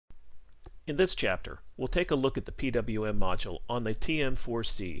In this chapter, we'll take a look at the PWM module on the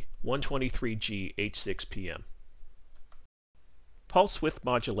TM4C123G H6PM. Pulse width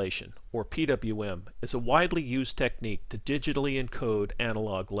modulation, or PWM, is a widely used technique to digitally encode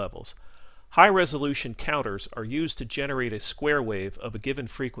analog levels. High-resolution counters are used to generate a square wave of a given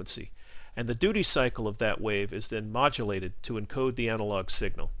frequency, and the duty cycle of that wave is then modulated to encode the analog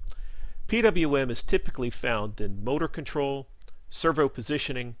signal. PWM is typically found in motor control, servo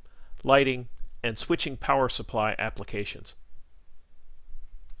positioning, lighting, and switching power supply applications.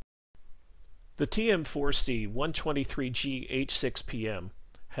 The TM4C123G H6PM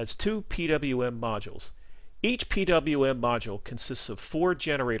has two PWM modules. Each PWM module consists of 4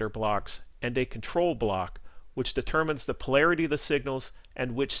 generator blocks and a control block which determines the polarity of the signals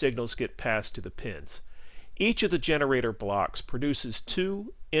and which signals get passed to the pins. Each of the generator blocks produces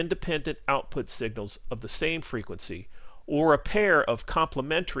 2 independent output signals of the same frequency, or a pair of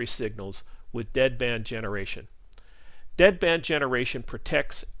complementary signals with deadband generation. Deadband generation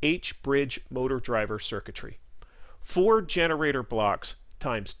protects H-bridge motor driver circuitry. 4 generator blocks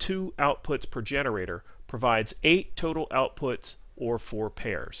times 2 outputs per generator provides 8 total outputs, or 4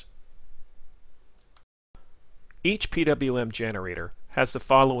 pairs. Each PWM generator has the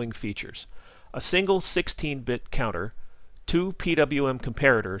following features: a single 16-bit counter, 2 PWM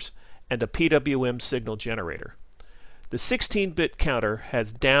comparators, and a PWM signal generator. The 16-bit counter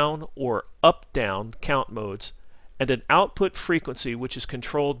has down or up-down count modes and an output frequency which is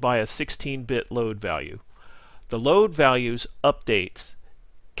controlled by a 16-bit load value. The load values updates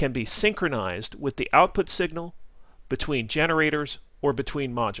can be synchronized with the output signal, between generators, or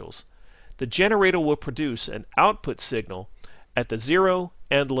between modules. The generator will produce an output signal at the 0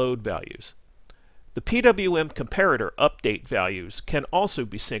 and load values. The PWM comparator update values can also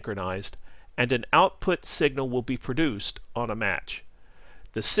be synchronized, and an output signal will be produced on a match.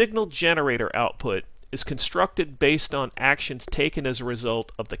 The signal generator output is constructed based on actions taken as a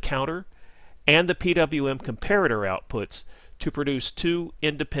result of the counter and the PWM comparator outputs to produce 2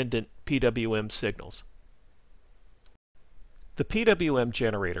 independent PWM signals. The PWM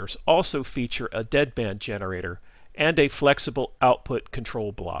generators also feature a deadband generator and a flexible output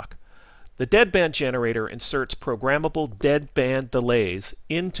control block. The deadband generator inserts programmable deadband delays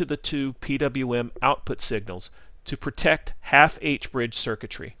into the 2 PWM output signals to protect half H-bridge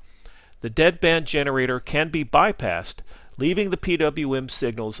circuitry. The deadband generator can be bypassed, leaving the PWM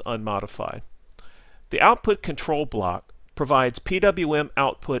signals unmodified. The output control block provides PWM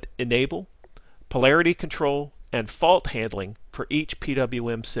output enable, polarity control, and fault handling for each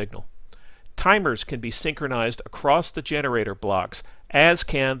PWM signal. Timers can be synchronized across the generator blocks, as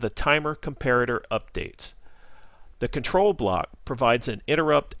can the timer comparator updates. The control block provides an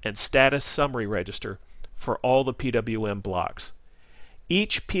interrupt and status summary register for all the PWM blocks.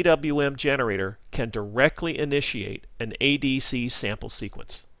 Each PWM generator can directly initiate an ADC sample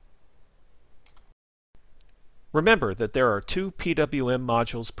sequence. Remember that there are 2 PWM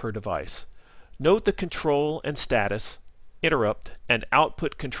modules per device. Note the control and status, interrupt, and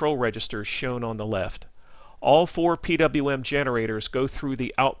output control registers shown on the left. All 4 PWM generators go through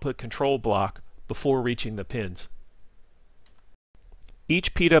the output control block before reaching the pins.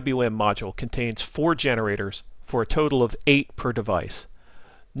 Each PWM module contains 4 generators for a total of 8 per device.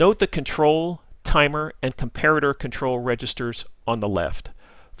 Note the control, timer, and comparator control registers on the left.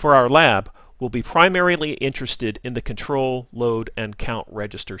 For our lab, we'll be primarily interested in the control, load, and count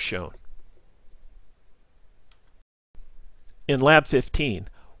registers shown. In Lab 15,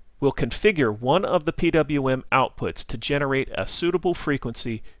 we'll configure one of the PWM outputs to generate a suitable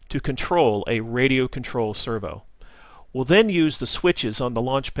frequency to control a radio control servo. We'll then use the switches on the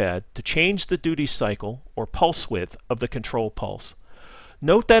LaunchPad to change the duty cycle or pulse width of the control pulse.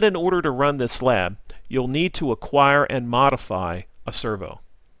 Note that in order to run this lab, you'll need to acquire and modify a servo.